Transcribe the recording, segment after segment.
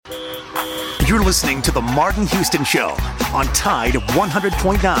You're listening to The Martin Houston Show on Tide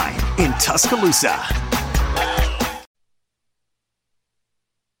 100.9 in Tuscaloosa.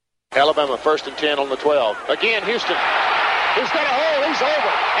 Alabama 1st and 10 on the 12. Again, Houston. He's got a hole. He's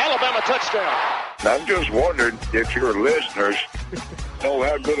over. Alabama touchdown. I'm just wondering if your listeners know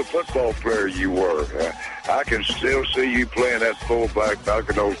how good a football player you were. I can still see you playing that fullback,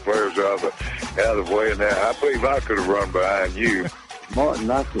 knocking those players out of the way. And I believe I could have run behind you. Martin,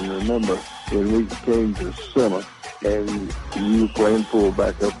 I can remember when we came to summer and you playing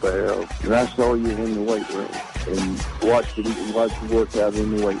fullback up there, and I saw you in the weight room and watched you work out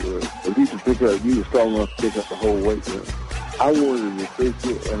in the weight room. If you were strong enough to pick up the whole weight room. I wanted to fix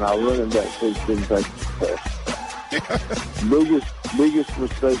it, and our running back coach didn't take the test. biggest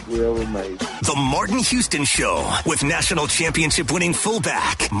mistake we ever made. The Martin Houston Show with national championship winning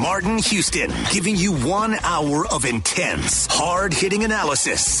fullback Martin Houston, giving you 1 hour of intense, hard-hitting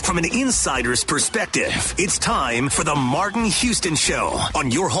analysis from an insider's perspective. It's time for the Martin Houston Show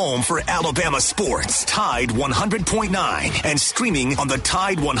on your home for Alabama sports, Tide 100.9, and streaming on the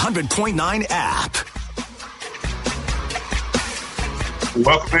Tide 100.9 app.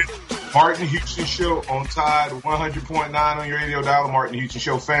 Welcome in. Martin Houston Show on Tide 100.9 on your radio dial, the Martin Houston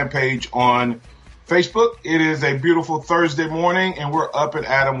Show fan page on Facebook. It is a beautiful Thursday morning, and we're up and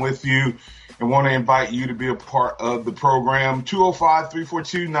at 'em with you and want to invite you to be a part of the program.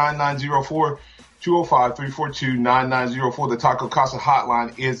 205-342-9904, 205-342-9904. The Taco Casa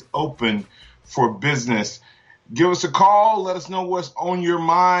hotline is open for business. Give us a call. Let us know what's on your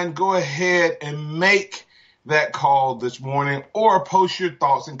mind. Go ahead and make that call this morning, or post your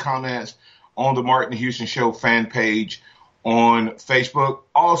thoughts and comments on the Martin Houston Show fan page on Facebook.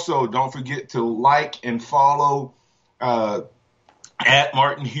 Also, don't forget to like and follow at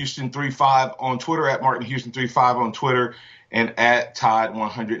Martin Houston 35 on Twitter, at Martin Houston 35 on Twitter, and at Tide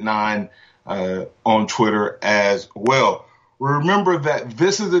 109 on Twitter as well. Remember that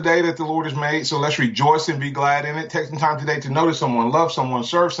this is the day that the Lord has made, so let's rejoice and be glad in it. Take some time today to notice someone, love someone,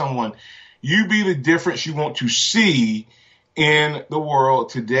 serve someone. You be the difference you want to see in the world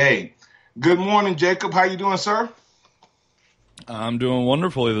today. Good morning, Jacob. How you doing, sir? I'm doing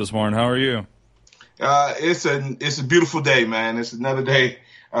wonderfully this morning. How are you? It's a beautiful day, man. It's another day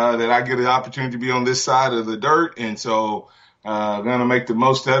that I get an opportunity to be on this side of the dirt, and so I'm going to make the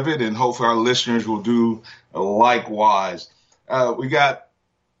most of it, and hopefully our listeners will do likewise. We got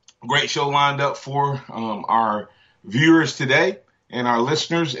a great show lined up for our viewers today and our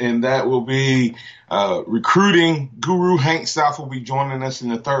listeners, and that will be recruiting guru Hank South will be joining us in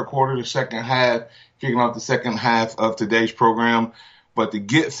the third quarter, the second half, kicking off the second half of today's program. But to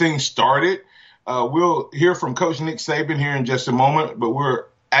get things started, we'll hear from Coach Nick Saban here in just a moment, but we're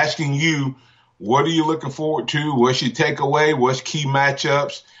asking you, what are you looking forward to? What's your takeaway? What's key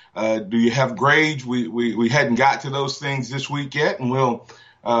matchups? Do you have grades? We hadn't got to those things this week yet, and we'll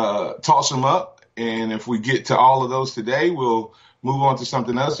toss them up. And if we get to all of those today, we'll move on to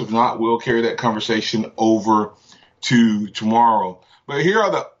something else. If not, we'll carry that conversation over to tomorrow. But here are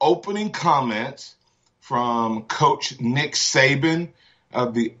the opening comments from Coach Nick Saban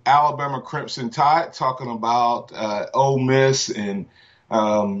of the Alabama Crimson Tide, talking about Ole Miss, and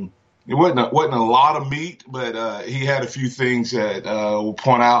it wasn't a lot of meat, but he had a few things that we'll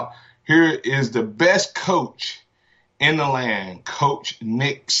point out. Here is the best coach in the land, Coach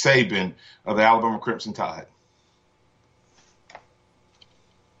Nick Saban of the Alabama Crimson Tide.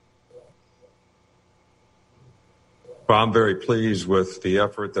 Well, I'm very pleased with the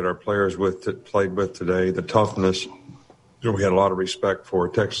effort that our players played with today, the toughness. We had a lot of respect for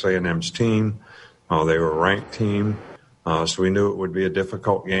Texas A&M's team. They were a ranked team, so we knew it would be a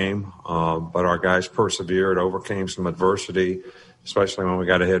difficult game. But our guys persevered, overcame some adversity, especially when we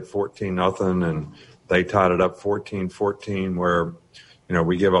got ahead 14-0, and they tied it up 14-14, where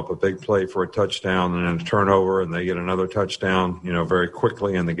we give up a big play for a touchdown and then a turnover, and they get another touchdown, very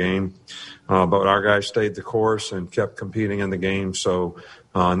quickly in the game. But our guys stayed the course and kept competing in the game. So,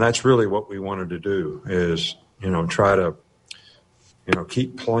 and that's really what we wanted to do is, try to,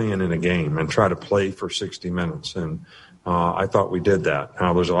 keep playing in a game and try to play for 60 minutes. And I thought we did that.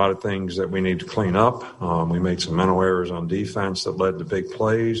 Now, there's a lot of things that we need to clean up. We made some mental errors on defense that led to big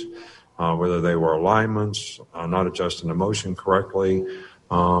plays, whether they were alignments, not adjusting the motion correctly.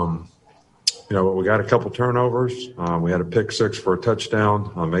 But we got a couple turnovers. We had a pick six for a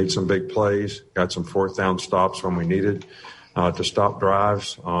touchdown, made some big plays, got some fourth down stops when we needed to stop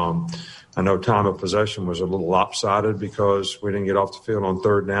drives. I know time of possession was a little lopsided because we didn't get off the field on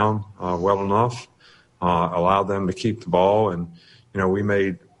third down well enough, allowed them to keep the ball. And, we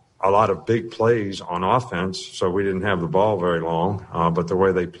made a lot of big plays on offense, so we didn't have the ball very long. But the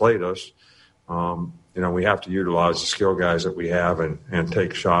way they played us, We have to utilize the skill guys that we have and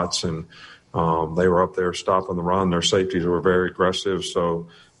take shots. And they were up there stopping the run. Their safeties were very aggressive. So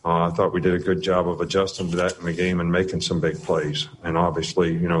I thought we did a good job of adjusting to that in the game and making some big plays. And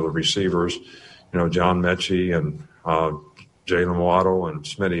obviously, the receivers, John Mechie and Jalen Waddle and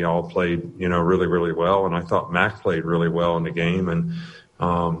Smitty all played, really, really well. And I thought Mac played really well in the game and,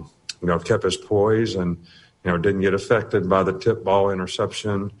 kept his poise and, didn't get affected by the tip ball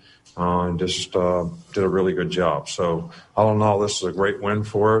interception and just did a really good job. So all in all, this is a great win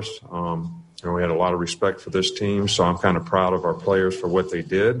for us. We had a lot of respect for this team, so I'm kind of proud of our players for what they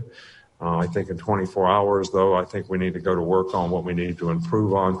did. I think in 24 hours, though, I think we need to go to work on what we need to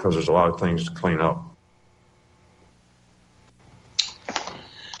improve on because there's a lot of things to clean up.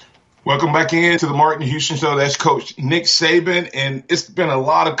 Welcome back into the Martin Houston Show. That's Coach Nick Saban, and it's been a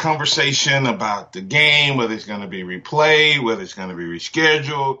lot of conversation about the game, whether it's going to be replayed, whether it's going to be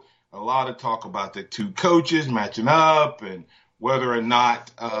rescheduled. A lot of talk about the two coaches matching up and whether or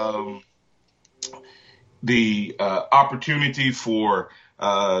not the opportunity for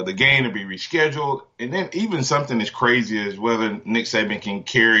the game to be rescheduled. And then even something as crazy as whether Nick Saban can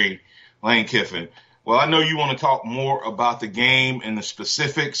carry Lane Kiffin. Well, I know you want to talk more about the game and the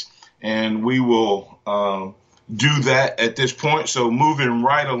specifics, and we will do that at this point. So moving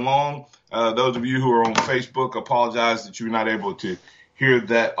right along, those of you who are on Facebook, apologize that you're not able to hear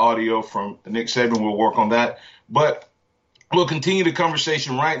that audio from Nick Saban. We'll work on that. But we'll continue the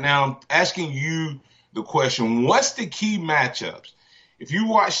conversation right now, asking you the question, what's the key matchups? If you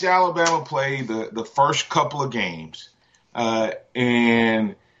watched Alabama play the first couple of games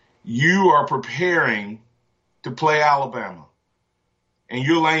and you are preparing to play Alabama and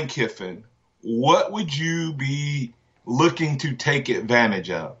you're Lane Kiffin, what would you be looking to take advantage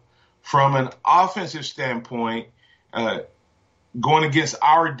of? From an offensive standpoint, going against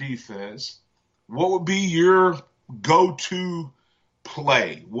our defense, what would be your go-to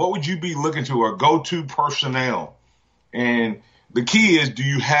play? What would you be looking to, or go-to personnel? And the key is, do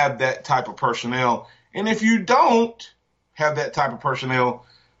you have that type of personnel? And if you don't have that type of personnel,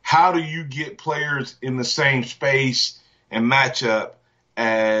 how do you get players in the same space and match up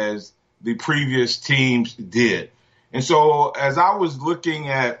as the previous teams did? And so as I was looking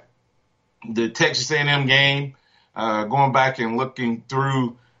at the Texas A&M game, going back and looking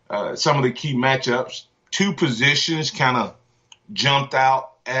through some of the key matchups, two positions kind of jumped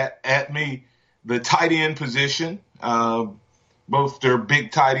out at me. The tight end position, both their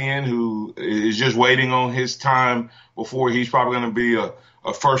big tight end who is just waiting on his time before he's probably going to be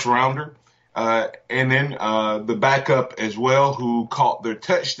a first rounder. And then the backup as well who caught their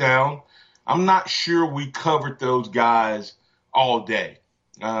touchdown. I'm not sure we covered those guys all day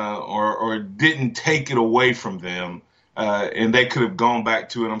or didn't take it away from them. And they could have gone back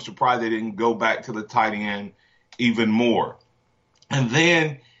to it. I'm surprised they didn't go back to the tight end even more. And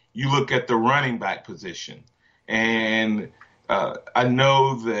then you look at the running back position. And I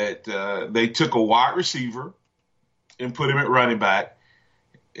know that they took a wide receiver and put him at running back,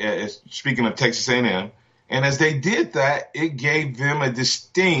 speaking of Texas A&M. And as they did that, it gave them a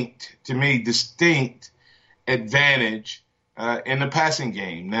distinct advantage in the passing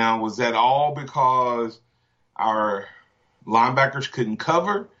game. Now, was that all because our linebackers couldn't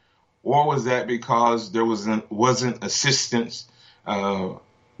cover, or was that because there wasn't assistance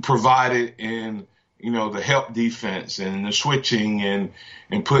provided in the help defense and the switching and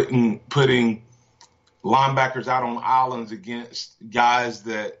putting linebackers out on islands against guys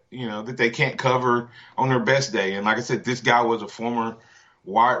that that they can't cover on their best day? And like I said, this guy was a former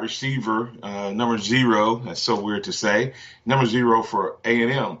wide receiver, number 0. That's so weird to say, number 0 for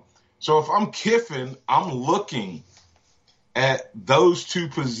A&M. So if I'm Kiffin, I'm looking at those two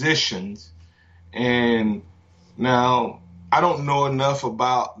positions. And now I don't know enough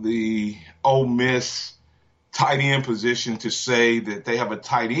about the Ole Miss tight end position to say that they have a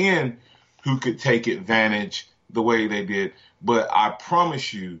tight end who could take advantage the way they did. But I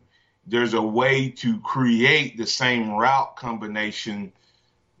promise you, there's a way to create the same route combination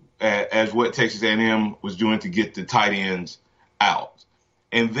as what Texas A&M was doing to get the tight ends out.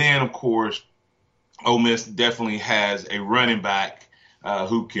 And then, of course, Ole Miss definitely has a running back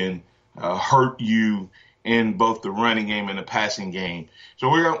who can hurt you in both the running game and the passing game. So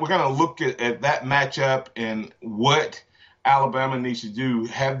we're going to look at that matchup and what Alabama needs to do.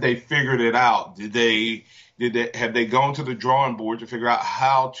 Have they figured it out? Have they gone to the drawing board to figure out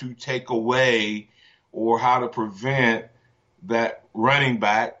how to take away or how to prevent that running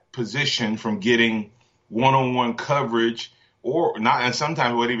back position from getting one-on-one coverage or not, and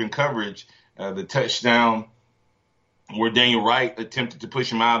sometimes what even coverage, the touchdown where Daniel Wright attempted to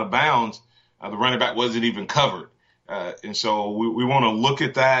push him out of bounds the running back wasn't even covered. And so we want to look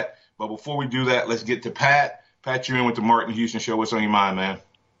at that. But before we do that, let's get to Pat. Pat, you're in with the Martin Houston Show. What's on your mind, man?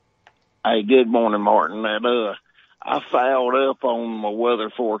 Hey, good morning, Martin. I fouled up on my weather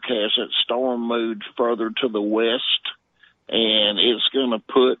forecast that storm moved further to the west, and it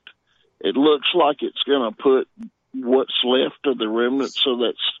looks like it's going to put what's left of the remnants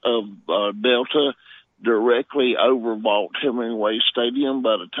of Delta directly over Vaught Hemingway Stadium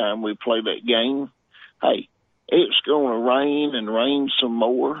by the time we play that game. Hey, it's going to rain and rain some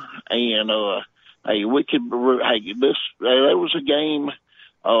more, and there was a game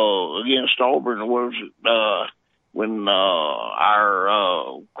against Auburn when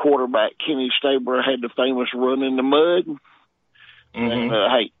our quarterback Kenny Stabler had the famous run in the mud. Mm-hmm.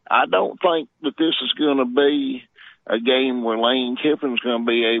 And, I don't think that this is going to be a game where Lane Kiffin's going to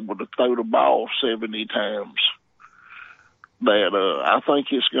be able to throw the ball 70 times. But I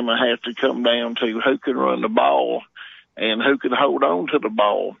think it's going to have to come down to who can run the ball and who can hold on to the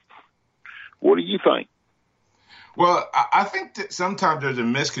ball. What do you think? Well, I think that sometimes there's a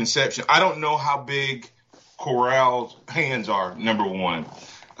misconception. I don't know how big Corral's hands are, number one.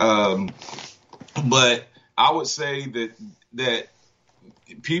 But I would say that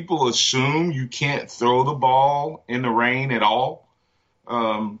people assume you can't throw the ball in the rain at all.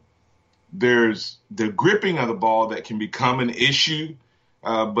 There's the gripping of the ball that can become an issue.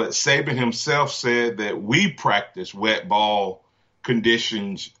 But Saban himself said that we practice wet ball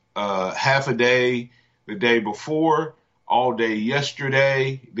conditions half a day the day before, all day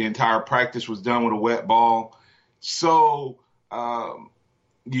yesterday. The entire practice was done with a wet ball. So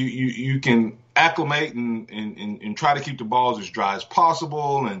you can acclimate and try to keep the balls as dry as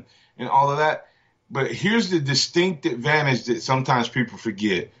possible and all of that. But here's the distinct advantage that sometimes people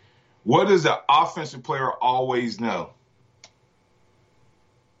forget. What does the offensive player always know?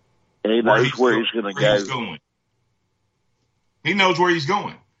 He knows where he's going to go. He knows where he's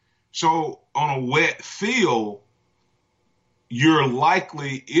going. So on a wet field, you're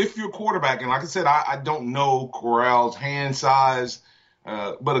likely, if you're quarterback, and like I said, I don't know Corral's hand size,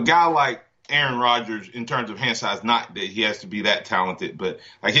 but a guy like Aaron Rodgers, in terms of hand size, not that he has to be that talented, but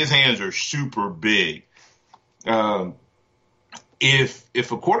like his hands are super big. If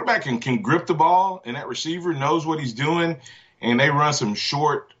a quarterback can grip the ball and that receiver knows what he's doing, and they run some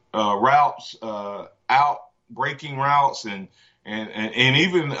short routes, out breaking routes, and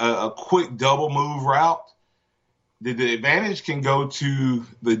even a quick double move route, the advantage can go to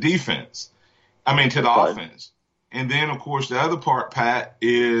the defense. To the offense. And then, of course, the other part, Pat,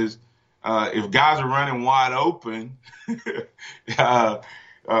 is if guys are running wide open, then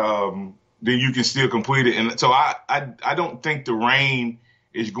you can still complete it. And so I don't think the rain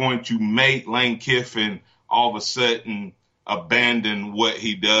is going to make Lane Kiffin all of a sudden abandon what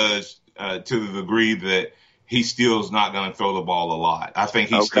he does to the degree that he still is not going to throw the ball a lot. I think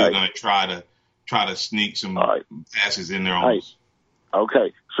he's still going to try to sneak some passes in there on us.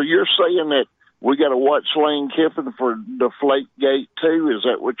 Okay. So you're saying that we got to watch Lane Kiffin for Deflategate too? Is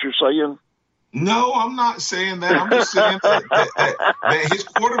that what you're saying? No, I'm not saying that. I'm just saying that his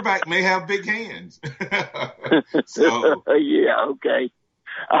quarterback may have big hands. So. Yeah, okay.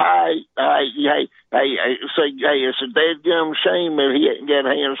 It's a dadgum shame that he ain't got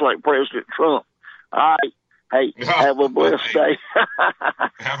hands like President Trump. All right. Hey, have a blessed day.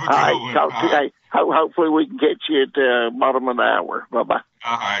 Have a good one. Hopefully we can catch you at the bottom of the hour. Bye-bye.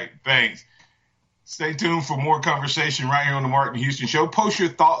 All right, thanks. Stay tuned for more conversation right here on the Martin Houston Show. Post your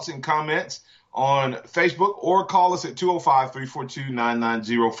thoughts and comments on Facebook or call us at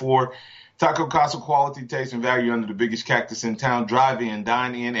 205-342-9904. Taco Casa, quality, taste, and value under the biggest cactus in town. Drive in,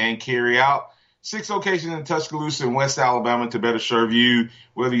 dine in, and carry out. 6 locations in Tuscaloosa and West Alabama to better serve you,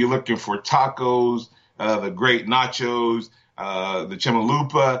 whether you're looking for tacos, the great nachos, the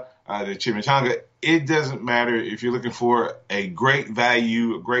chimalupa, the chimichanga. It doesn't matter. If you're looking for a great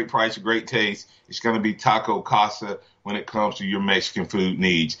value, a great price, a great taste, it's going to be Taco Casa when it comes to your Mexican food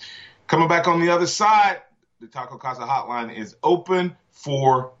needs. Coming back on the other side, the Taco Casa hotline is open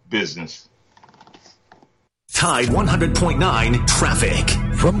for business. Tide 100.9 traffic.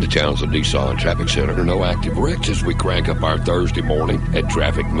 From the Townsend Nissan Traffic Center, no active wrecks as we crank up our Thursday morning and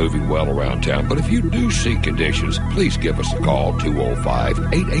traffic moving well around town. But if you do see conditions, please give us a call,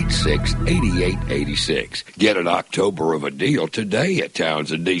 205-886-8886. Get an October of a deal today at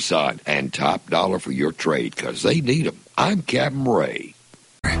Townsend Nissan and top dollar for your trade because they need them. I'm Captain Ray.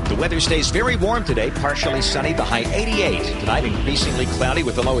 The Weather stays very warm today, partially sunny, the high 88. Tonight, increasingly cloudy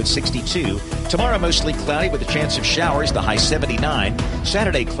with the low at 62. Tomorrow, mostly cloudy with a chance of showers, the high 79.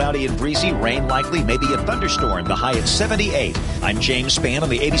 Saturday, cloudy and breezy, rain likely, maybe a thunderstorm, the high at 78. I'm James Spann on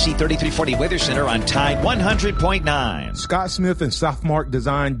the ABC 3340 Weather Center on Tide 100.9. Scott Smith and Southmark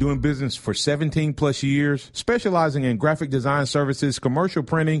Design, doing business for 17 plus years, specializing in graphic design services, commercial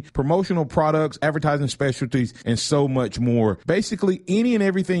printing, promotional products, advertising specialties, and so much more. Basically, any and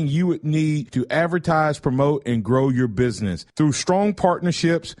everything you would need to advertise, promote, and grow your business. Through strong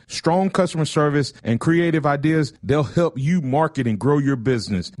partnerships, strong customer service, and creative ideas, they'll help you market and grow your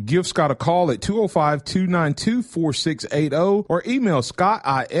business. Give Scott a call at 205-292-4680 or email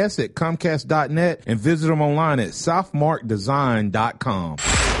scottis@comcast.net and visit him online at southmarkdesign.com.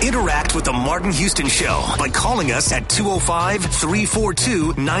 Interact with the Martin Houston Show by calling us at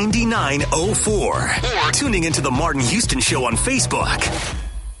 205-342-9904 or tuning into the Martin Houston Show on Facebook.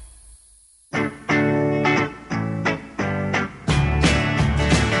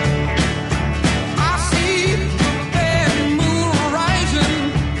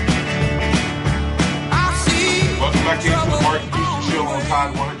 Welcome back into the Martin Houston Show on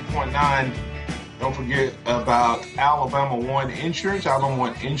Tide 100.9. Don't forget about Alabama One Insurance. Alabama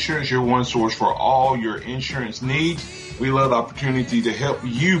One Insurance, your one source for all your insurance needs. We love the opportunity to help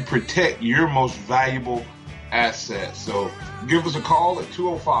you protect your most valuable assets. So give us a call at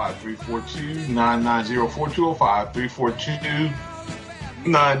 205-342-9904,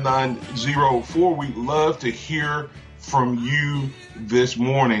 205-342-9904. We'd love to hear from you this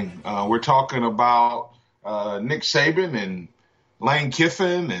morning. We're talking about Nick Saban and Lane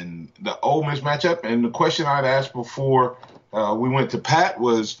Kiffin and the Ole Miss matchup. And the question I'd asked before we went to Pat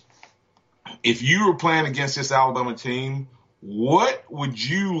was, if you were playing against this Alabama team, what would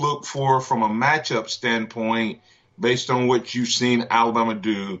you look for from a matchup standpoint based on what you've seen Alabama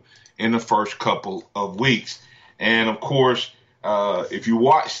do in the first couple of weeks? And, of course, if you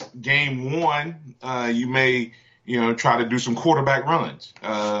watched game one, you may, try to do some quarterback runs.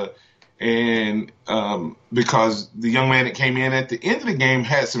 Because the young man that came in at the end of the game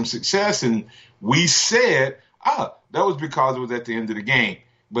had some success, and we said, that was because it was at the end of the game.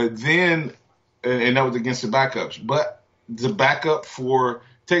 But then, and that was against the backups. But the backup for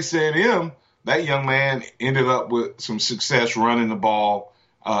Texas A&M, that young man ended up with some success running the ball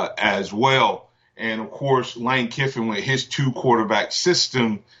as well. And, of course, Lane Kiffin with his two-quarterback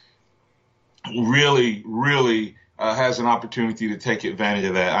system really has an opportunity to take advantage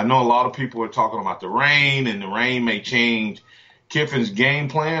of that. I know a lot of people are talking about the rain, and the rain may change Kiffin's game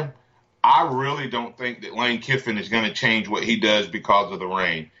plan. I really don't think that Lane Kiffin is going to change what he does because of the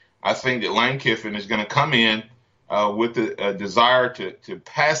rain. I think that Lane Kiffin is going to come in with a desire to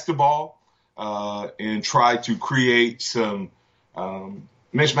pass the ball and try to create some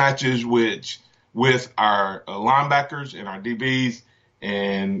mismatches with our linebackers and our DBs,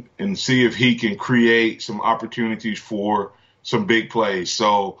 and see if he can create some opportunities for some big plays.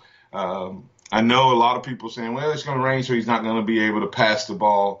 So I know a lot of people saying, well, it's going to rain, so he's not going to be able to pass the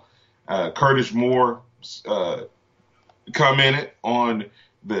ball. Curtis Moore commented on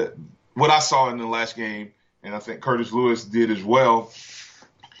what I saw in the last game, and I think Curtis Lewis did as well.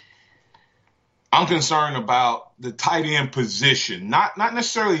 I'm concerned about the tight end position, not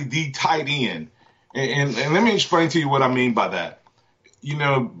necessarily the tight end. And let me explain to you what I mean by that.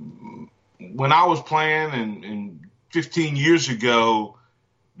 When I was playing and 15 years ago,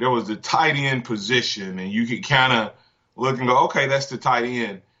 there was the tight end position, and you could kind of look and go, okay, that's the tight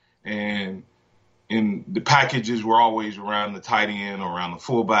end. And the packages were always around the tight end or around the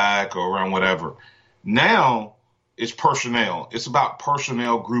fullback or around whatever. Now it's personnel. It's about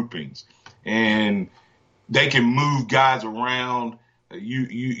personnel groupings, and they can move guys around.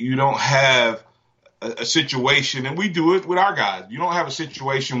 You don't have a situation, and we do it with our guys. You don't have a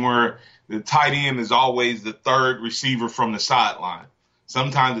situation where the tight end is always the third receiver from the sideline.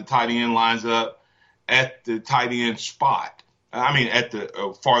 Sometimes the tight end lines up at the tight end spot. At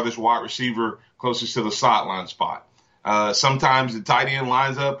the farthest wide receiver closest to the sideline spot. Sometimes the tight end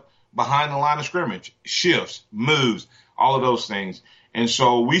lines up behind the line of scrimmage, shifts, moves, all of those things. And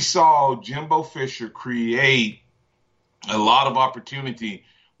so we saw Jimbo Fisher create a lot of opportunity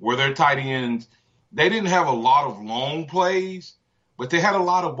where their tight ends, they didn't have a lot of long plays, but they had a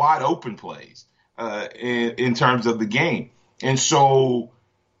lot of wide open plays in terms of the game. And so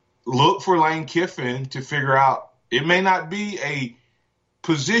look for Lane Kiffin to figure out, it may not be a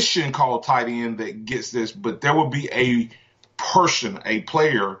position called tight end that gets this, but there will be a person, a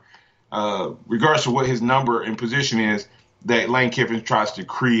player, regardless of what his number and position is, that Lane Kiffin tries to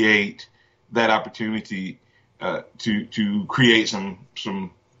create that opportunity to create some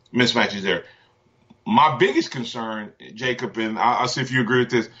mismatches there. My biggest concern, Jacob, and I'll see if you agree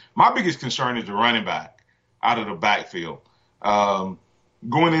with this, my biggest concern is the running back out of the backfield.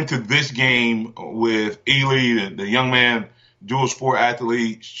 Going into this game with Ely, the young man, dual sport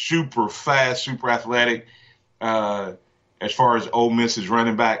athlete, super fast, super athletic, as far as Ole Miss's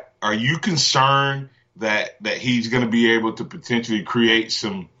running back, are you concerned that he's going to be able to potentially create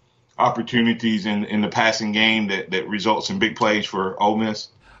some opportunities in the passing game that results in big plays for Ole Miss?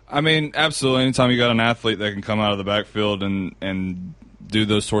 I mean, absolutely. Anytime you got an athlete that can come out of the backfield and do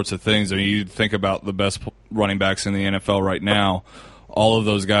those sorts of things, I mean, you think about the best running backs in the NFL right now, all of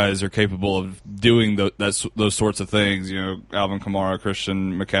those guys are capable of doing those sorts of things. You know, Alvin Kamara,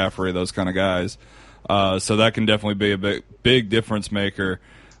 Christian McCaffrey, those kind of guys. So that can definitely be a big difference maker.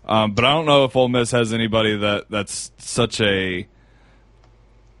 But I don't know if Ole Miss has anybody that's such a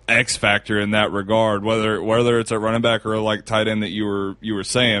X factor in that regard, whether it's at running back or like tight end that you were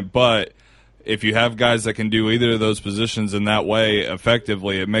saying. But if you have guys that can do either of those positions in that way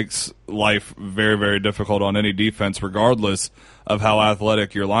effectively, it makes life very, very difficult on any defense, regardless of how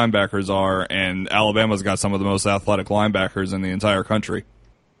athletic your linebackers are. And Alabama's got some of the most athletic linebackers in the entire country.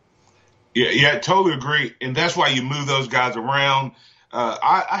 Yeah, totally agree. And that's why you move those guys around.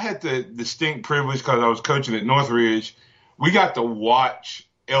 I had the distinct privilege, because I was coaching at Northridge, we got to watch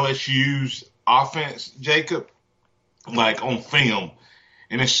LSU's offense, Jacob, like on film.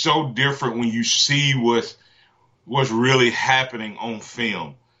 And it's so different when you see what's really happening on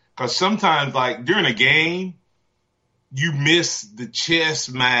film. Because sometimes, like during a game, you miss the chess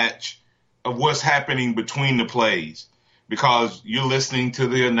match of what's happening between the plays, because you're listening to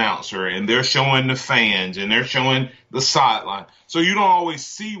the announcer and they're showing the fans and they're showing the sideline. So you don't always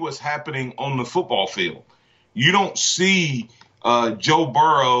see what's happening on the football field. You don't see Joe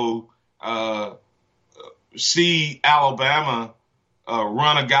Burrow see Alabama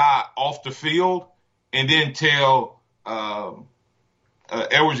run a guy off the field and then tell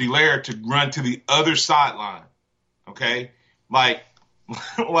Edwards-Helaire to run to the other sideline. Okay, like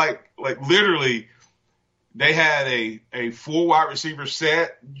literally, they had a full wide receiver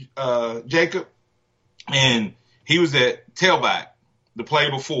set, Jacob, and he was at tailback the play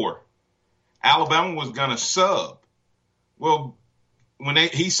before. Alabama was gonna sub. Well, when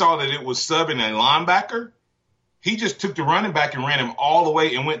he saw that it was subbing a linebacker, he just took the running back and ran him all the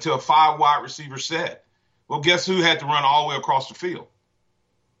way and went to a 5 wide receiver set. Well, guess who had to run all the way across the field?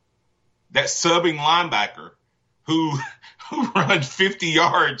 That subbing linebacker who runs 50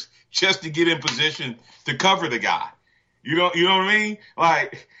 yards just to get in position to cover the guy. You know what I mean?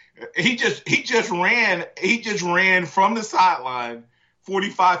 Like he just ran from the sideline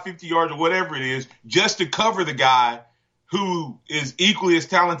 45, 50 yards or whatever it is, just to cover the guy who is equally as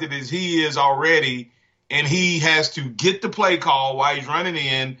talented as he is already, and he has to get the play call while he's running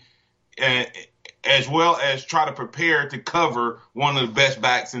in, as well as try to prepare to cover one of the best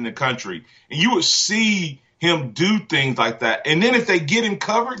backs in the country. And you would see him do things like that. And then if they get him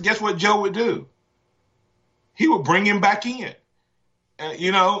covered, guess what Joe would do? He would bring him back in.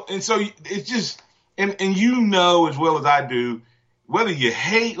 And so it's just – and you know as well as I do, whether you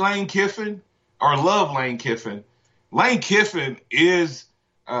hate Lane Kiffin or love Lane Kiffin is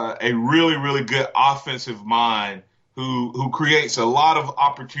a really, really good offensive mind who creates a lot of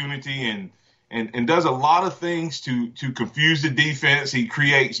opportunity and does a lot of things to confuse the defense. He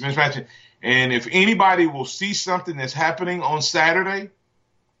creates mismatches. And if anybody will see something that's happening on Saturday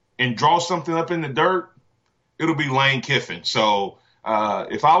and draw something up in the dirt, it'll be Lane Kiffin. So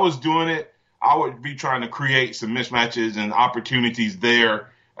if I was doing it, I would be trying to create some mismatches and opportunities there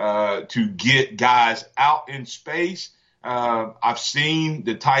to get guys out in space. I've seen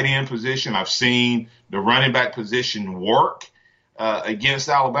the tight end position. I've seen the running back position work against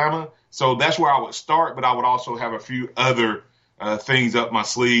Alabama. So that's where I would start, but I would also have a few other things up my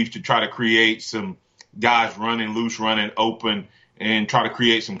sleeve to try to create some guys running loose, running open, and try to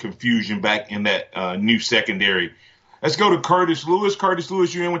create some confusion back in that new secondary. Let's go to Curtis Lewis. Curtis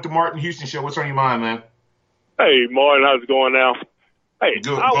Lewis, you're in with the Martin Houston Show. What's on your mind, man? Hey, Martin, how's it going now? Hey,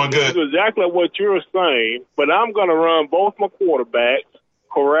 going good. Exactly what you're saying, but I'm going to run both my quarterbacks,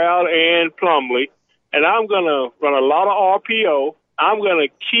 Corral and Plumlee, and I'm going to run a lot of RPO. I'm going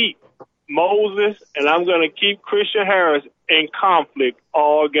to keep Moses, and I'm going to keep Christian Harris in conflict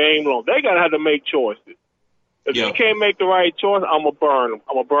all game long. They got to have to make choices. If you can't make the right choice, I'm going to burn them.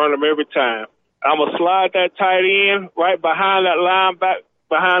 I'm going to burn them every time. I'm going to slide that tight end right behind that linebacker,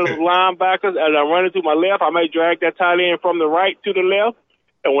 behind those linebackers. As I run it to my left, I may drag that tight end from the right to the left.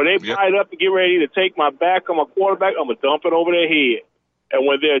 And when they bite up and get ready to take my back on my quarterback, I'm going to dump it over their head. And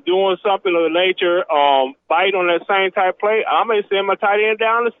when they're doing something of the nature, bite on that same type play, I may send my tight end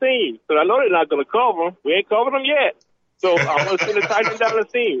down the seam. Because I know they're not going to cover them. We ain't covered them yet. So I'm going to send the tight end down the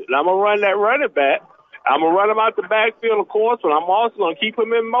seam. And I'm going to run that running back. I'm going to run him out the backfield, of course, but I'm also going to keep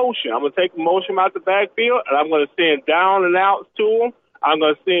him in motion. I'm going to take motion out the backfield, and I'm going to send down and outs to him. I'm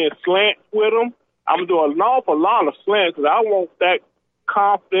going to send slants with him. I'm going to do an awful lot of slants because I want that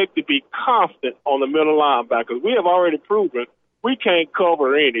conflict to be constant on the middle linebackers. We have already proven we can't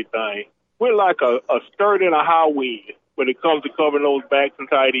cover anything. We're like a skirt in a high wind when it comes to covering those backs and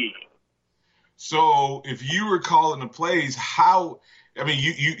tight ends. So if you were calling the plays,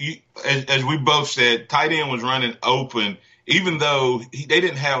 you as we both said, tight end was running open, even though they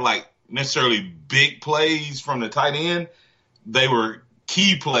didn't have like necessarily big plays from the tight end. They were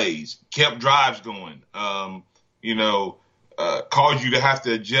key plays, kept drives going, caused you to have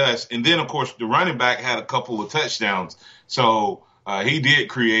to adjust. And then, of course, the running back had a couple of touchdowns. So he did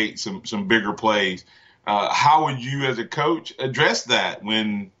create some bigger plays. How would you as a coach address that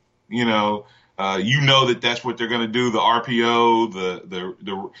when, that's what they're going to do, the RPO,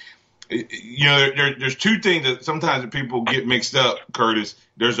 there's two things that sometimes people get mixed up, Curtis.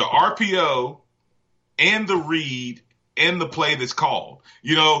 There's the RPO and the read and the play that's called.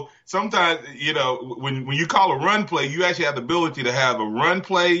 Sometimes, when you call a run play, you actually have the ability to have a run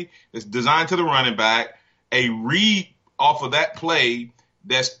play that's designed to the running back, a read off of that play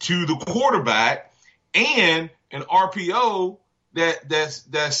that's to the quarterback, and an RPO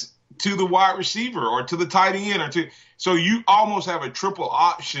that's to the wide receiver or to the tight end so you almost have a triple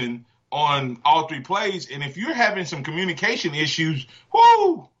option on all three plays. And if you're having some communication issues,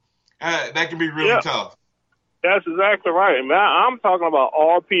 that can be really tough. That's exactly right, man. I'm talking about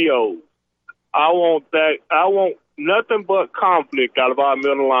RPO. I want nothing but conflict out of our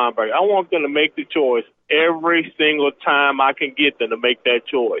middle linebacker. I want them to make the choice every single time I can get them to make that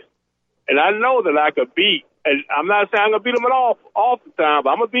choice. And I know that I could beat, and I'm not saying I'm going to beat them all the time, but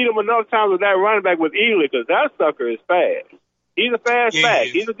I'm going to beat them enough times with that running back with Ely because that sucker is fast. He's a fast back.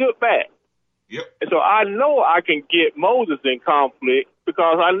 He's a good back. Yep. And so I know I can get Moses in conflict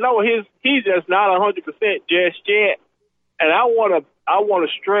because I know he's just not 100% just yet. And I want to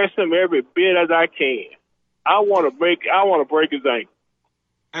stress him every bit as I can. I want to break his ankle.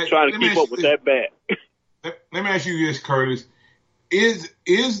 Trying to keep up with that back. Let me ask you this, Curtis. Is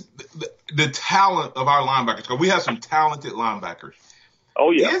the talent of our linebackers, because we have some talented linebackers.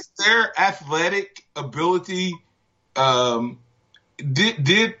 Oh, yeah. Is their athletic ability,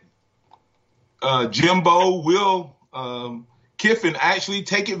 did Jimbo, Will Kiffin actually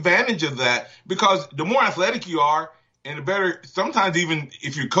take advantage of that? Because the more athletic you are, and the better, sometimes even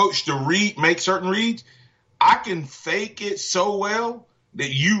if you're coached to make certain reads, I can fake it so well that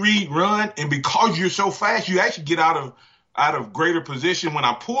you run, and because you're so fast, you actually get out of greater position when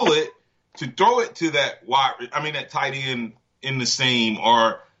I pull it to throw it to that tight end in the seam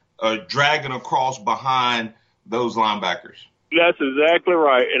or dragging across behind those linebackers. That's exactly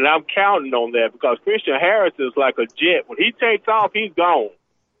right, and I'm counting on that because Christian Harris is like a jet. When he takes off, he's gone.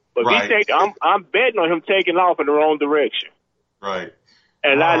 But right. I'm betting on him taking off in the wrong direction. Right.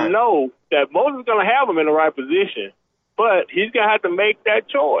 And I know that Moses is going to have him in the right position, but he's going to have to make that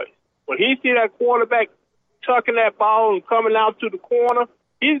choice. When he see that quarterback tucking that ball and coming out to the corner,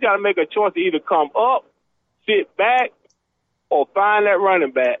 he's got to make a choice to either come up, sit back, or find that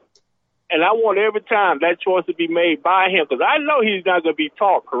running back. And I want every time that choice to be made by him because I know he's not going to be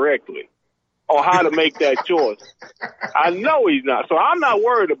taught correctly on how to make that choice. I know he's not. So I'm not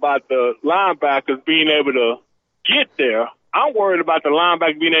worried about the linebackers being able to get there. I'm worried about the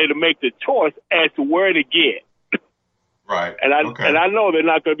linebackers being able to make the choice as to where to get. Right. And I know they're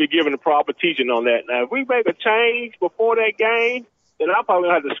not going to be given the proper teaching on that. Now, if we make a change before that game, then I'm probably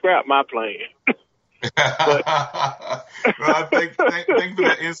going to have to scrap my plan. Well, thank for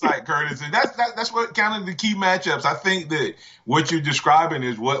the insight, Curtis. And that's what kind of the key matchups. I think that what you're describing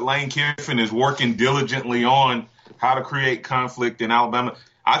is what Lane Kiffin is working diligently on, how to create conflict in Alabama.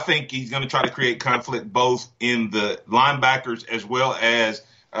 I think he's going to try to create conflict both in the linebackers as well as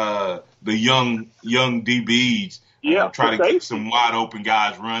the young DBs. Try to get some wide open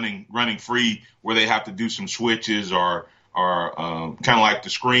guys running free where they have to do some switches or kind of like the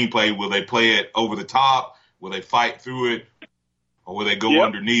screenplay. Will they play it over the top? Will they fight through it? Or will they go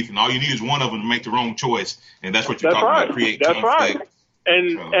underneath? And all you need is one of them to make the wrong choice. And that's what you're talking about, create conflict. Right.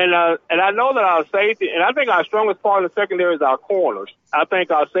 And I know that our safety, and I think our strongest part of the secondary is our corners. I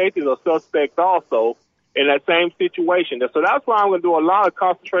think our safeties are suspects also in that same situation. So that's why I'm going to do a lot of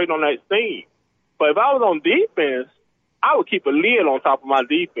concentrating on that seam. But if I was on defense, I would keep a lid on top of my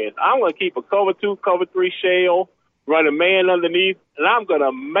defense. I'm going to keep a cover 2, cover 3 shell, run a man underneath, and I'm going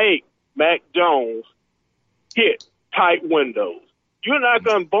to make Mac Jones hit tight windows. You're not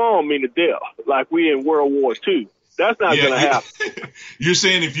going to bomb me to death like we in World War II. That's not going to happen. You're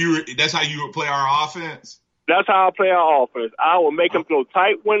saying that's how you would play our offense? That's how I play our offense. I will make them throw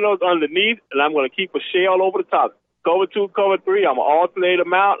tight windows underneath, and I'm going to keep a shell over the top. Cover 2, cover 3, I'm going to alternate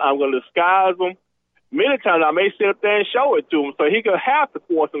them out. I'm going to disguise them. Many times I may sit up there and show it to him, so he could have to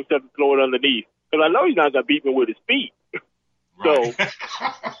force himself to throw it underneath. Because I know he's not going to beat me with his feet. Right. So.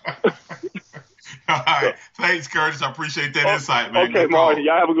 All right. Thanks, Curtis. I appreciate that insight, man. Okay, Marty.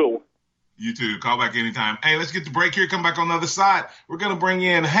 Y'all have a good one. You too. Call back anytime. Hey, let's get the break here. Come back on the other side. We're going to bring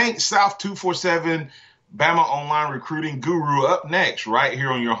in Hank South 247, Bama Online Recruiting Guru, up next, right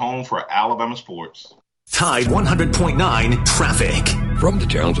here on your home for Alabama sports. Tide 100.9 traffic. From the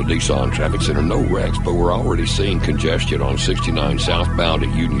Townsend Nissan Traffic Center, no wrecks, but we're already seeing congestion on 69 southbound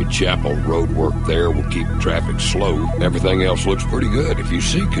at Union Chapel. Road work there will keep traffic slow. Everything else looks pretty good. If you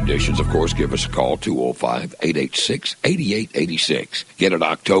see conditions, of course, give us a call, 205-886-8886. Get an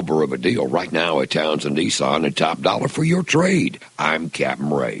October of a deal right now at Townsend Nissan and top dollar for your trade. I'm Captain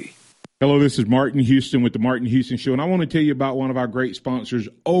Ray. Hello, this is Martin Houston with the Martin Houston Show, and I want to tell you about one of our great sponsors,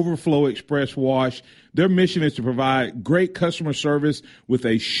 Overflow Express Wash. Their mission is to provide great customer service with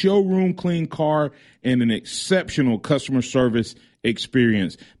a showroom clean car and an exceptional customer service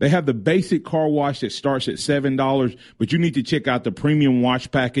experience. They have the basic car wash that starts at $7, but you need to check out the premium wash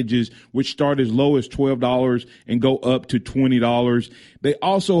packages, which start as low as $12 and go up to $20. They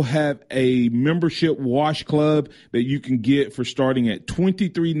also have a membership wash club that you can get for starting at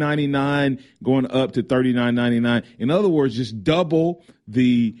 $23.99, going up to $39.99. In other words, just double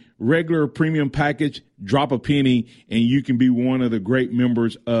the regular premium package, drop a penny, and you can be one of the great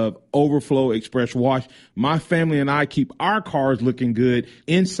members of Overflow Express Wash. My family and I keep our cars looking good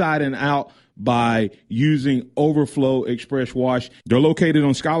inside and out by using Overflow Express Wash. They're located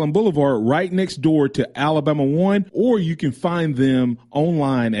on Skyland Boulevard right next door to Alabama 1, or you can find them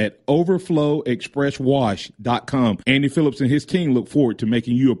online at overflowexpresswash.com. Andy Phillips and his team look forward to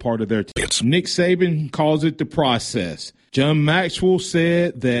making you a part of their team. Nick Saban calls it the process. John Maxwell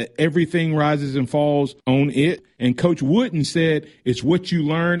said that everything rises and falls on it. And Coach Wooden said it's what you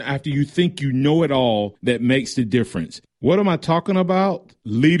learn after you think you know it all that makes the difference. What am I talking about?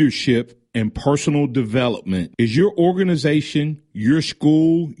 Leadership and personal development. Is your organization, your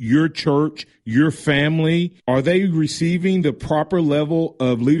school, your church, your family, are they receiving the proper level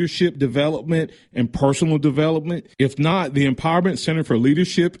of leadership development and personal development? If not, the Empowerment Center for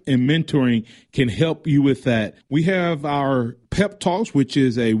Leadership and Mentoring can help you with that. We have our Pep Talks, which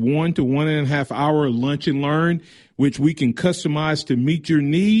is a 1 to 1.5 hour lunch and learn, which we can customize to meet your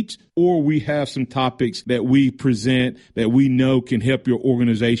needs, or we have some topics that we present that we know can help your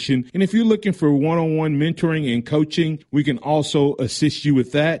organization. And if you're looking for one-on-one mentoring and coaching, we can also assist you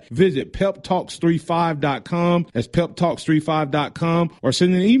with that. Visit peptalks35.com. That's peptalks35.com, or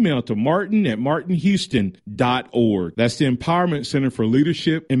send an email to martin@martinhouston.org. That's the Empowerment Center for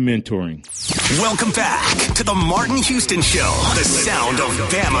Leadership and Mentoring. Welcome back to the Martin Houston Show, the sound of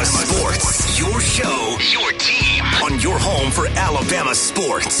Bama sports. Your show, your team, on your home for Alabama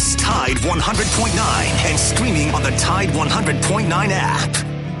sports. Tide 100.9 and streaming on the Tide 100.9 app.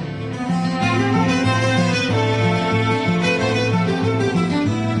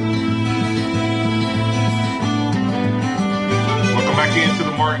 Welcome back into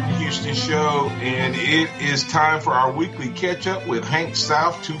the Martin Houston Show, and it is time for our weekly catch-up with Hank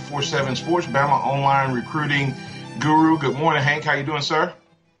South, 247 Sports, Bama Online Recruiting Guru. Good morning, Hank. How you doing, sir?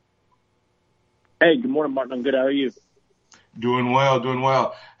 Hey, good morning, Martin. I'm good. How are you? Doing well, doing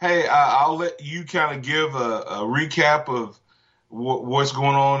well. Hey, I'll let you kind of give a recap of what's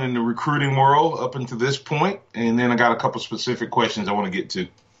going on in the recruiting world up until this point, and then I got a couple specific questions I want to get to.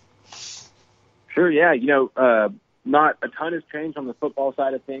 Sure, yeah. Not a ton has changed on the football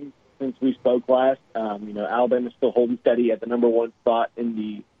side of things since we spoke last. Alabama's still holding steady at the number one spot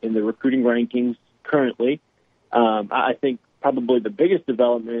in the recruiting rankings currently. I think probably the biggest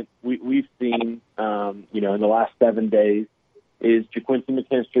development we've seen, in the last 7 days is JaQuincy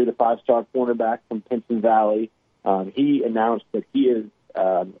McKinstry, the 5-star cornerback from Pinson Valley. He announced that he is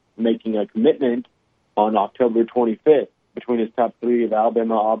making a commitment on October 25th between his top three of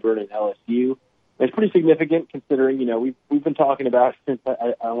Alabama, Auburn, and LSU. It's pretty significant considering, we've been talking about since,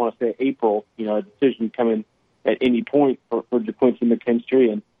 I want to say April, a decision coming at any point for JaQuincy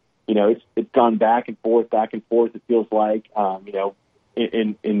McKinstry. And, it's gone back and forth. It feels like,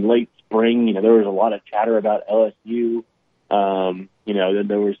 in late spring, there was a lot of chatter about LSU. Then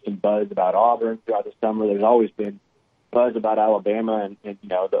there was some buzz about Auburn throughout the summer. There's always been buzz about Alabama, and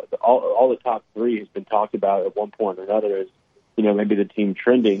all the top three has been talked about at one point or another as, maybe the team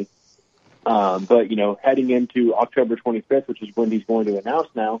trending. But, heading into October 25th, which is when he's going to announce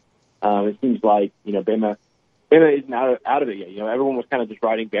now, it seems like, Bama isn't out of it yet. Everyone was kind of just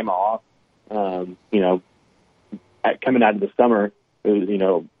writing Bama off, coming out of the summer. It was,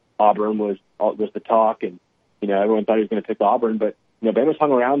 Auburn was the talk, and, everyone thought he was going to pick Auburn, but, Bama's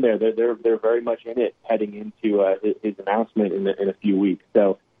hung around there. They're very much in it heading into his announcement in a few weeks.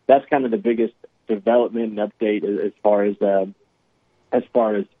 So that's kind of the biggest development and update as far as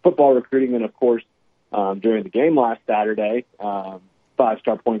football recruiting. And of course, during the game last Saturday,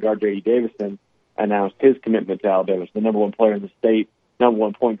 5-star point guard J.D. Davison announced his commitment to Alabama. So the number one player in the state, number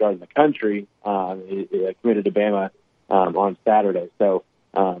one point guard in the country, committed to Bama on Saturday. So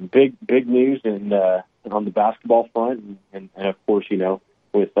big news on the basketball front, and of course,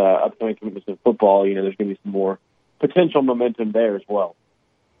 with upcoming commitments in football, there's going to be some more potential momentum there as well.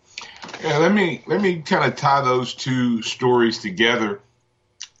 Yeah, let me kind of tie those two stories together.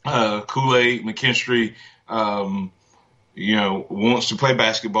 Kool-Aid McKinstry, wants to play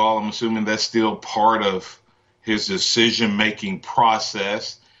basketball. I'm assuming that's still part of his decision-making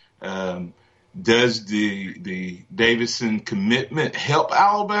process. Does the Davison commitment help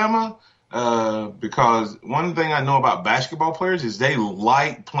Alabama? Because one thing I know about basketball players is they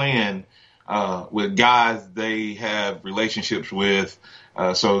like playing with guys they have relationships with.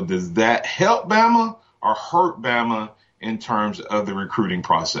 So does that help Bama or hurt Bama in terms of the recruiting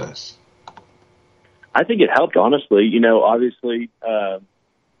process? I think it helped, honestly. Obviously,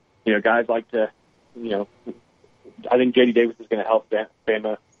 guys like to, I think J.D. Davis is going to help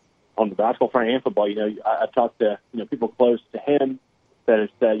Bama on the basketball front and football. I've talked to, people close to him that have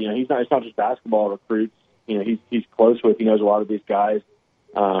said, it's not just basketball recruits. He's close with, he knows a lot of these guys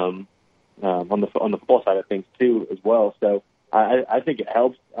on the football side of things too as well. So I think it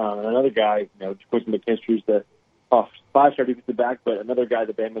helps. Another guy, Quincy McKinstry's the 5-star defensive back, but another guy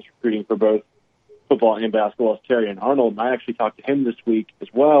that Bama's recruiting for both football and basketball is Terrion Arnold. And I actually talked to him this week as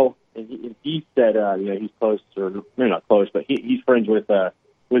well, and he said, he's close, or maybe not close, but he's friends with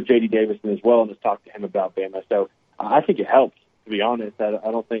J.D. Davison as well, and has talked to him about Bama. So I think it helps, to be honest. I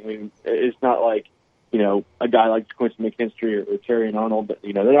don't think, it's not like, a guy like Quincy McKinstry or Terrion Arnold, but,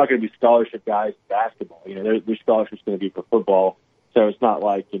 they're not going to be scholarship guys in basketball. Their scholarship's going to be for football. So it's not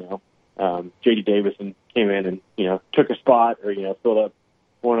like, J.D. Davison came in and, took a spot or, filled up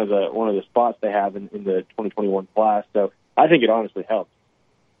one of the spots they have in the 2021 class. So I think it honestly helps.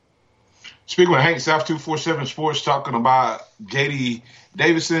 Speaking with Hank South 247 Sports, talking about J.D.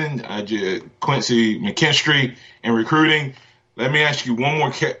 Davison, Quincy McKinstry, and recruiting. Let me ask you one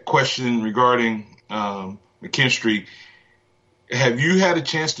more question regarding McKinstry. Have you had a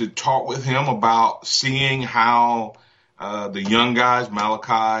chance to talk with him about seeing how the young guys,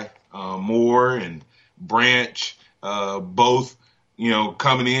 Malachi Moore and Branch, both,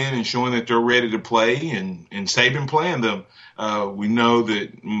 coming in and showing that they're ready to play, and Saban playing them? We know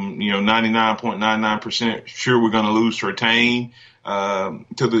that, 99.99% sure we're going to lose Surtain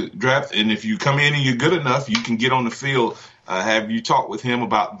to the draft. And if you come in and you're good enough, you can get on the field. Have you talked with him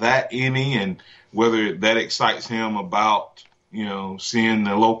about that any, and whether that excites him about, seeing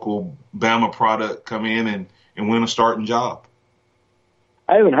the local Bama product come in and win a starting job?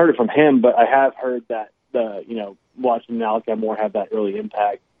 I haven't heard it from him, but I have heard that, watching Malachi Moore have that early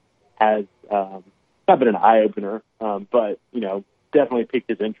impact has not been an eye-opener, but, definitely piqued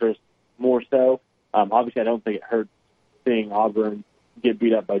his interest more so. Obviously, I don't think it hurt seeing Auburn get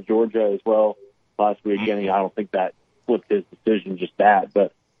beat up by Georgia as well last week. And I don't think that flipped his decision, just that.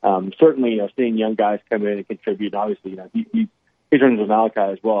 But certainly, seeing young guys come in and contribute, and obviously, he's running with Malachi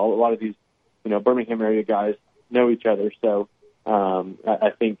as well. A lot of these, Birmingham area guys know each other, so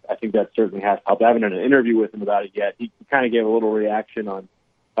I think that certainly has helped. I haven't done an interview with him about it yet. He kind of gave a little reaction on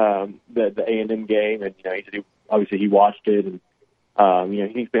the A&M game, and he said obviously he watched it, and he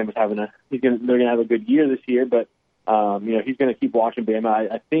thinks Bama's they're gonna have a good year this year, but he's gonna keep watching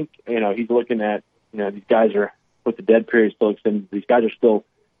Bama. I think he's looking at these guys are, with the dead period still extended, these guys are still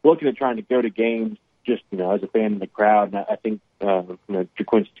looking at trying to go to games just as a fan in the crowd, and I think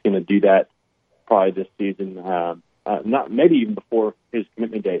JaQuincy's going to do that probably this season. Not maybe even before his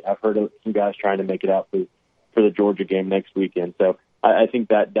commitment date. I've heard of some guys trying to make it out for the Georgia game next weekend. So I think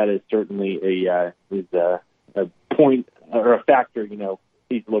that is certainly a point or a factor,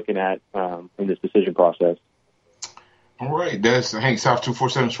 he's looking at in this decision process. All right, that's Hank South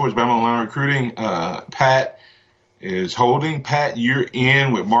 247 Sports, Bama Online Recruiting. Pat is holding. Pat, you're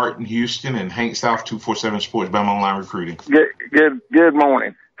in with Martin Houston and Hank South 247 Sports, Bama Online Recruiting. Good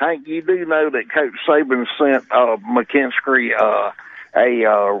morning. Hank, you do know that Coach Saban sent McKinstry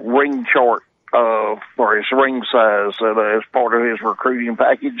a ring chart for his ring size as part of his recruiting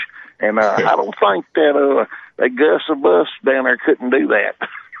package, and I don't think that Gus or Bus down there couldn't do that.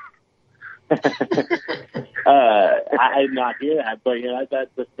 I did not hear that,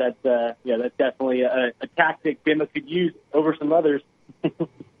 but that's definitely a tactic Bama could use over some others.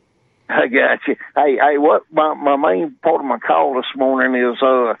 I got you. Hey, what my main part of my call this morning is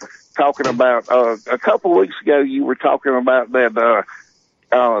talking about a couple of weeks ago you were talking about that that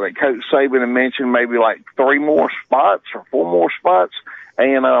Coach Saban had mentioned maybe like 3 more spots or 4 more spots,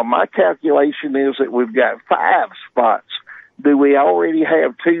 and my calculation is that we've got 5 spots. Do we already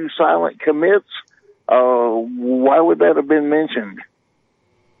have 2 silent commits? Why would that have been mentioned?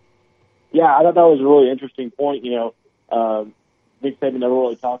 Yeah, I thought that was a really interesting point. Nick Saban never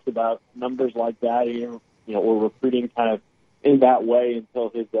really talks about numbers like that, or recruiting kind of in that way until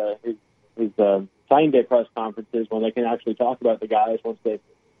his signing day press conferences when they can actually talk about the guys once they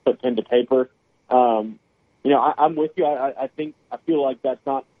put pen to paper. I'm with you. I feel like that's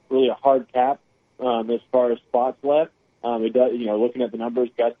not really a hard cap as far as spots left. It does, looking at the numbers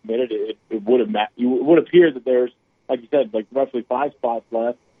guys committed, it would appear that there's, like you said, like roughly 5 spots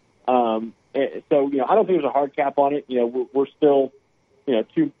left. So, I don't think there's a hard cap on it. We're still,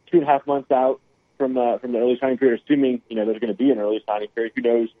 2.5 months out from the early signing period, assuming, there's going to be an early signing period. Who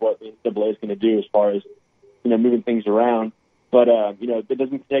knows what the NCAA is going to do as far as, moving things around. But, it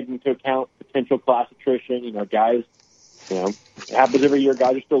doesn't take into account potential class attrition. Guys, it happens every year.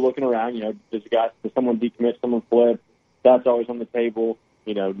 Guys are still looking around. Does someone decommit, someone flip? That's always on the table.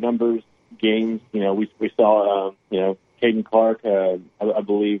 Numbers, games. We saw, Caden Clark, I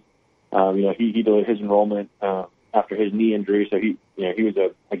believe, he delayed his enrollment after his knee injury. So he was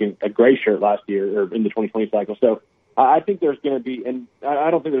a gray shirt last year or in the 2020 cycle. So I think there's going to be, and I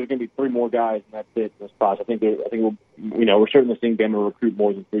don't think there's going to be 3 more guys, and that's it in this process. I think we're certainly seeing Bama recruit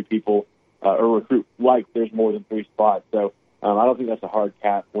more than 3 people, or recruit like there's more than 3 spots. So I don't think that's a hard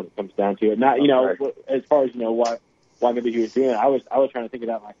cap when it comes down to it. Not, as far as why maybe he was doing it, I was trying to think of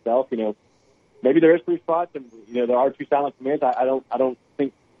that myself. Maybe there is 3 spots, and there are 2 silent commands. I don't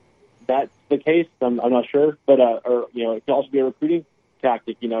think that's the case. I'm not sure, but it can also be a recruiting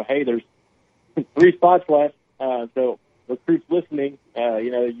tactic. Hey, there's 3 spots left, so recruits listening,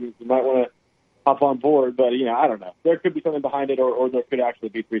 you might want to hop on board. But I don't know. There could be something behind it, or there could actually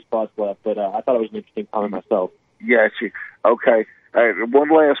be 3 spots left. But I thought it was an interesting comment myself. Gotcha. Okay. One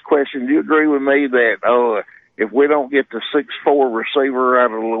last question. Do you agree with me that if we don't get the 6'4" receiver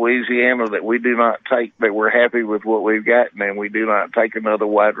out of Louisiana that we do not take, that we're happy with what we've got, and then we do not take another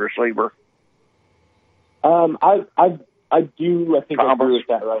wide receiver? I do. I think I agree with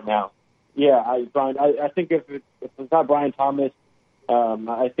that right now. Yeah, Brian. I think if it's not Brian Thomas,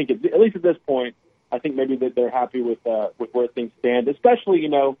 I think at least at this point, I think maybe that they're happy with where things stand. Especially,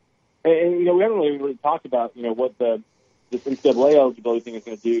 and we haven't really talked about what this NCAA eligibility thing is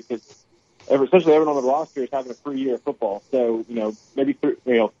going to do, because essentially everyone on the roster is having a free year of football. So, maybe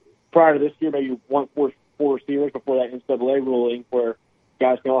prior to this year, maybe 4 receivers before that NCAA ruling where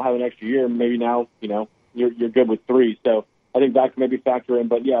guys can all have an extra year. Maybe now, you're good with 3. So I think that can maybe factor in.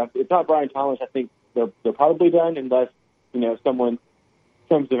 But yeah, if it's not Brian Thomas, I think they're probably done unless, someone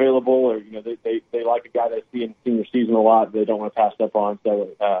comes available or, they like a guy they see in senior season a lot they don't want to pass up on. So,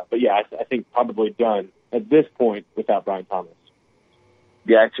 but yeah, I think probably done at this point without Brian Thomas.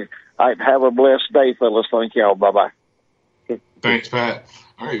 Gotcha. All right, have a blessed day, fellas. Thank y'all. Bye-bye. Thanks, Pat.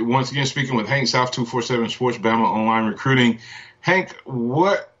 All right, once again, speaking with Hank South, 247 Sports, Bama Online Recruiting. Hank,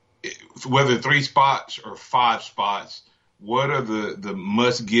 whether 3 spots or 5 spots, what are the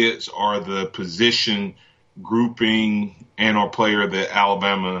must-gets or the position grouping and or player that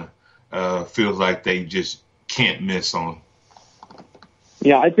Alabama feels like they just can't miss on?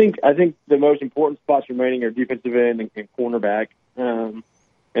 Yeah, I think the most important spots remaining are defensive end and cornerback.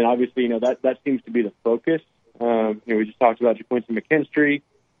 And obviously, that seems to be the focus. We just talked about JaQuincy McKinstry.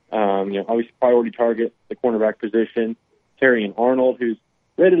 Obviously priority target, the cornerback position. Terrion Arnold, who's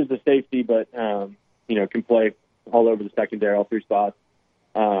rated as a safety, but, can play all over the secondary, all 3 spots.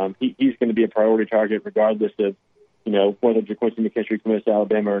 He's going to be a priority target regardless of, whether JaQuincy McKinstry commits to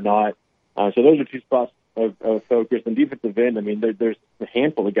Alabama or not. So those are 2 spots of focus. And defensive end, there's a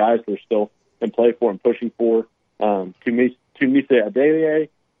handful of guys that are still in play for and pushing for. Tumisa Adelie,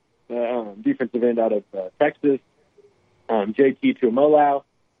 defensive end out of Texas. JT Tuimoloau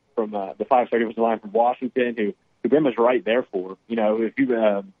from the 5-star defensive line from Washington, who Bama's right there for. If you,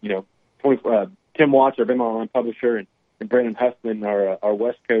 Tim Watts, our Bama Online publisher, and Brandon Huffman, our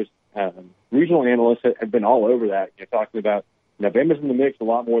West Coast regional analysts, have been all over that. Talking about Bama's in the mix a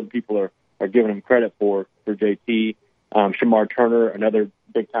lot more than people are giving him credit for JT. Shamar Turner, another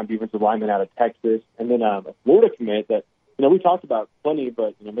big-time defensive lineman out of Texas. And then a Florida commit that, we talked about plenty,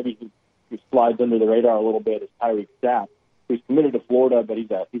 but, maybe he slides under the radar a little bit is Tyreek Sapp, who's committed to Florida, but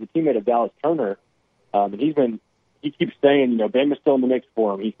he's a teammate of Dallas Turner. And he keeps saying, Bama's still in the mix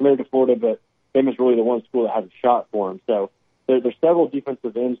for him. He's committed to Florida, but Bama's really the one school that has a shot for him. So there's several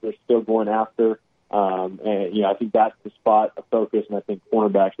defensive ends they're still going after. And, I think that's the spot of focus, and I think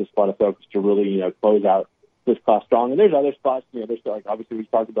cornerback's the spot of focus to really, close out this class strong. And there's other spots, there's like, obviously we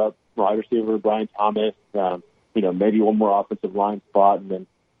talked about wide receiver Brian Thomas, maybe one more offensive line spot, and then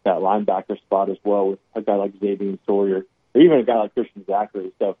that linebacker spot as well with a guy like Xavier Sawyer, or even a guy like Christian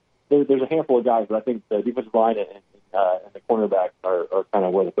Zachary. So there's a handful of guys, but I think the defensive line and the cornerback are kind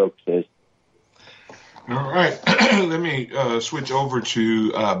of where the focus is. All right. Let me switch over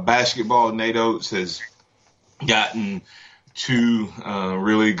to basketball. Nate Oates has gotten two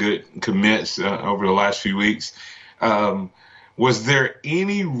really good commits over the last few weeks. Was there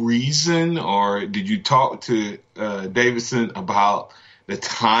any reason, or did you talk to Davidson about the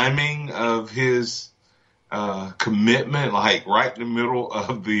timing of his commitment, like right in the middle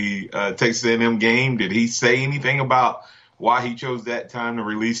of the Texas A&M game? Did he say anything about why he chose that time to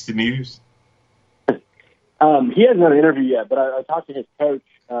release the news? He hasn't done an interview yet, but I talked to his coach,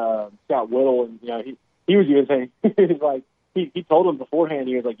 Scott Whittle, and he was even saying he was like he told him beforehand,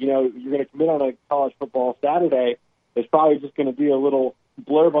 he was like, you're going to commit on a college football Saturday. There's probably just going to be a little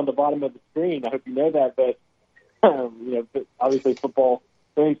blurb on the bottom of the screen. I hope you know that, but obviously football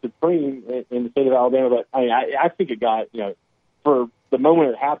reigns supreme in the state of Alabama. But I think it got for the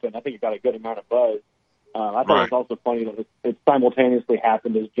moment it happened, I think it got a good amount of buzz. I thought it was also funny that it simultaneously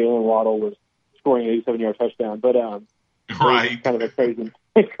happened as Jalen Waddle was scoring an 87-yard touchdown, but it was kind of a crazy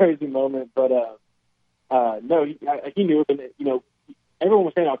moment. But no, he knew, and everyone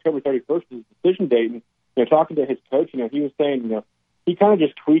was saying October 31st is his decision date. And talking to his coach, he was saying, he kind of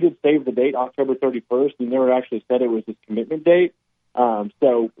just tweeted, "Save the date, October 31st." He never actually said it was his commitment date.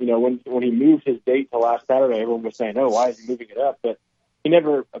 So when he moved his date to last Saturday, everyone was saying, "Oh, why is he moving it up?" But he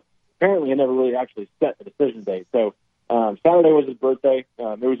never really actually set the decision date. So Saturday was his birthday.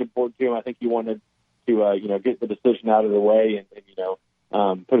 It was important to him. I think he wanted to, get the decision out of the way and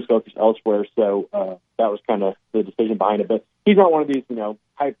put his focus elsewhere. So that was kind of the decision behind it. But he's not one of these,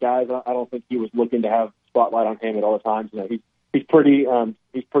 hype guys. I don't think he was looking to have spotlight on him at all times. He's pretty,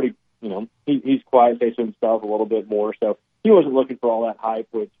 he's quiet, stays to himself a little bit more. So he wasn't looking for all that hype,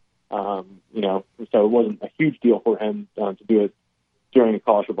 which, so it wasn't a huge deal for him to do it during a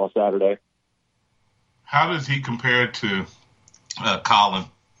college football Saturday. How does he compare to Colin?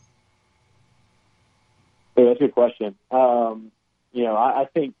 So that's a good question. I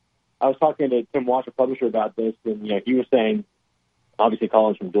think I was talking to Tim Walsh, a publisher, about this, and he was saying, obviously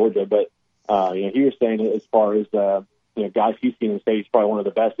Colin's from Georgia, but he was saying as far as guys he's seen in the state, he's probably one of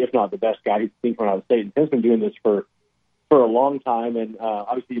the best, if not the best guy he's seen coming out of the state. And Tim's been doing this for a long time, and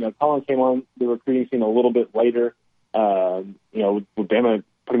obviously Colin came on the recruiting scene a little bit later. With Bama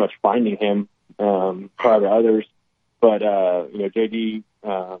pretty much finding him prior to others, but JD,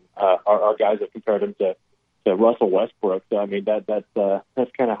 our guys have compared him to Russell Westbrook. So I mean that's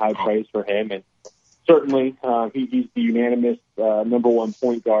kind of high praise for him, and certainly he's the unanimous number one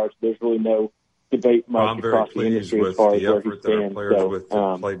point guard. So there's really no debate much across the industry as far as where he stands.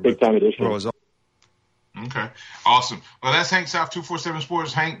 So big time addition. Okay, awesome. Well, that's Hank South 247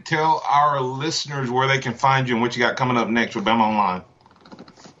 Sports. Hank, tell our listeners where they can find you and what you got coming up next with Bama Online.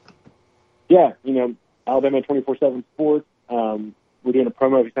 Yeah, Alabama 24/7 Sports. We're doing a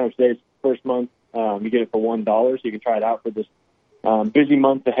promo every time today's first month. You get it for $1, so you can try it out for this busy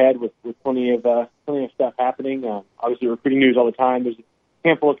month ahead with plenty of stuff happening. Obviously, recruiting news all the time. There's a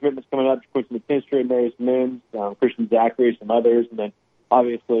handful of commitments coming up: Quincy McKinstry, Marius Mims, Christian Zachary, some others, and then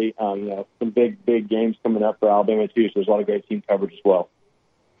obviously some big games coming up for Alabama too. So there's a lot of great team coverage as well.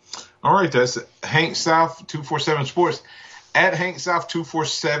 All right, that's Hank South 247 Sports at Hank South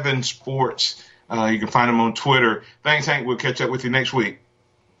 247 Sports. You can find him on Twitter. Thanks, Hank. We'll catch up with you next week.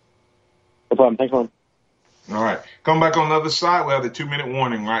 No problem. Thanks, man. All right. Come back on the other side. We'll have the 2-minute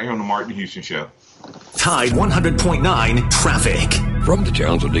warning right here on the Martin Houston Show. Tide 100.9 traffic. From the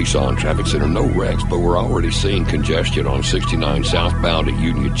Townsend Nissan Traffic Center, no wrecks, but we're already seeing congestion on 69 southbound at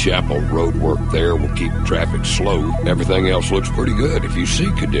Union Chapel. Road work there will keep traffic slow. Everything else looks pretty good. If you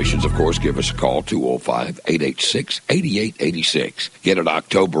see conditions, of course, give us a call, 205-886-8886. Get an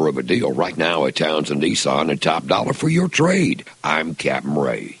October of a deal right now at Townsend Nissan and top dollar for your trade. I'm Captain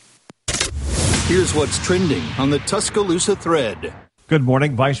Ray. Here's what's trending on the Tuscaloosa thread. Good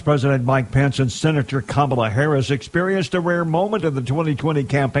morning. Vice President Mike Pence and Senator Kamala Harris experienced a rare moment in the 2020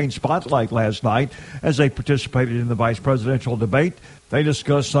 campaign spotlight last night as they participated in the vice presidential debate. They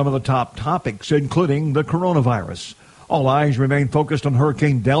discussed some of the top topics, including the coronavirus. All eyes remain focused on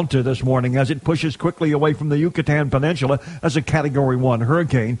Hurricane Delta this morning as it pushes quickly away from the Yucatan Peninsula as a Category 1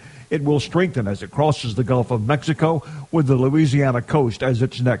 hurricane. It will strengthen as it crosses the Gulf of Mexico with the Louisiana coast as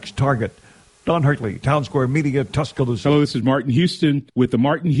its next target. Don Hertley, Town Square Media, Tuscaloosa. Hello, this is Martin Houston with the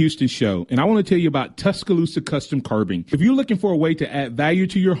Martin Houston Show, and I want to tell you about Tuscaloosa Custom Curbing. If you're looking for a way to add value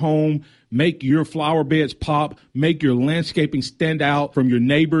to your home, make your flower beds pop, make your landscaping stand out from your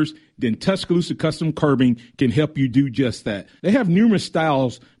neighbors, then Tuscaloosa Custom Curbing can help you do just that. They have numerous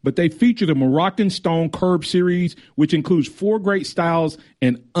styles, but they feature the Moroccan Stone Curb Series, which includes 4 great styles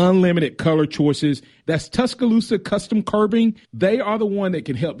and unlimited color choices. That's Tuscaloosa Custom Curbing. They are the one that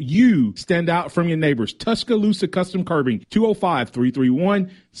can help you stand out from your neighbors. Tuscaloosa Custom Curbing,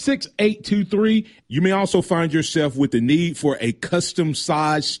 205-331-6823. You may also find yourself with the need for a custom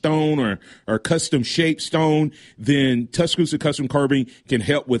size stone or custom shaped stone. Then Tuscaloosa Custom Curbing can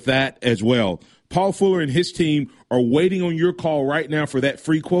help with that as well. Paul Fuller and his team are waiting on your call right now for that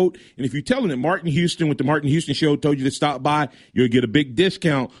free quote. And if you tell them that Martin Houston with the Martin Houston Show told you to stop by, you'll get a big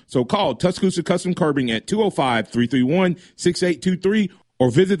discount. So call Tuscaloosa Custom Curbing at 205-331-6823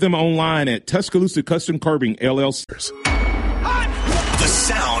 or visit them online at Tuscaloosa Custom Curbing LLC. The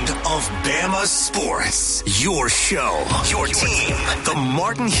sound of Bama sports. Your show, your team. The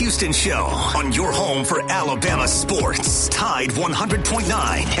Martin Houston Show on your home for Alabama sports. Tide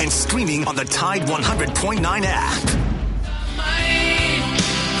 100.9 and streaming on the Tide 100.9 app.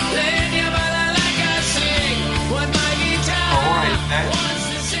 All right, that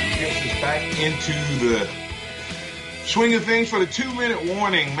gets us back into the swing of things for the 2-minute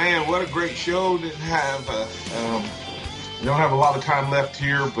warning. Man, what a great show. We don't have a lot of time left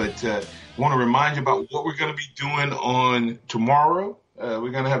here, but want to remind you about what we're going to be doing on tomorrow.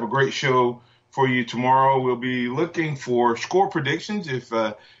 We're going to have a great show for you tomorrow. We'll be looking for score predictions. If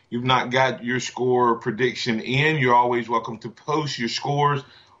you've not got your score prediction in, you're always welcome to post your scores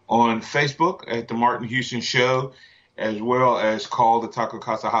on Facebook at The Martin Houston Show, as well as call the Taco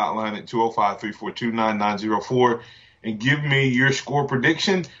Casa hotline at 205-342-9904 and give me your score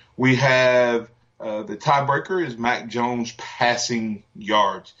prediction. We have the tiebreaker is Mac Jones passing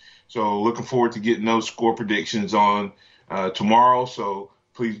yards. So looking forward to getting those score predictions on tomorrow. So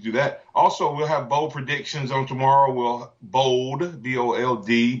please do that. Also, we'll have bold predictions on tomorrow. Bold,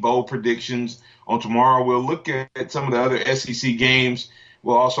 B-O-L-D, bold predictions on tomorrow. We'll look at some of the other SEC games.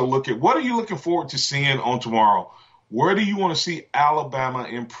 We'll also look at what are you looking forward to seeing on tomorrow? Where do you want to see Alabama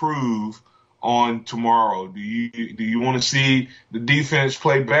improve on tomorrow? Do you want to see the defense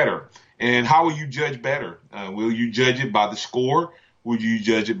play better? And how will you judge better? Will you judge it by the score? Will you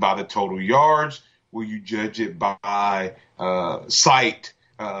judge it by the total yards? Will you judge it by sight,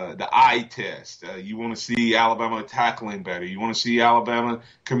 the eye test? You want to see Alabama tackling better. You want to see Alabama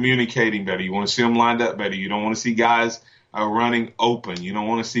communicating better. You want to see them lined up better. You don't want to see guys running open. You don't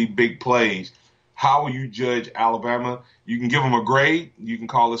want to see big plays. How will you judge Alabama? You can give them a grade. You can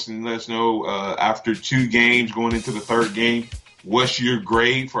call us and let us know after 2 games going into the 3rd game. What's your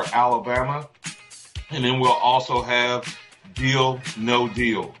grade for Alabama? And then we'll also have deal, no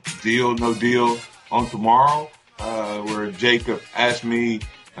deal on tomorrow, where Jacob asked me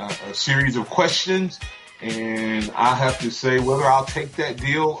a series of questions, and I have to say whether I'll take that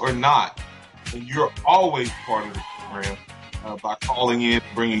deal or not. And you're always part of the program by calling in,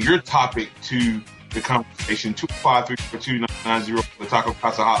 bringing your topic to the conversation. 253-429-90. The Taco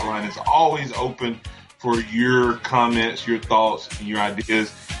Casa hotline is always open for your comments, your thoughts, and your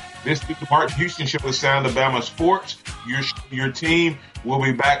ideas. This is the Martin Houston Show with Sound of Bama Sports. Your team will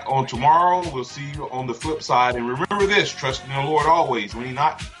be back on tomorrow. We'll see you on the flip side. And remember this, trust in the Lord always. When you're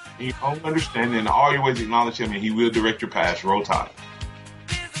not in your own understanding, in all your ways acknowledge Him, and He will direct your path. Roll Tide.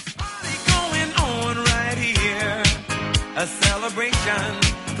 Going on right here, a celebration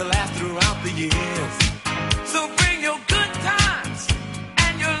to last throughout the years. So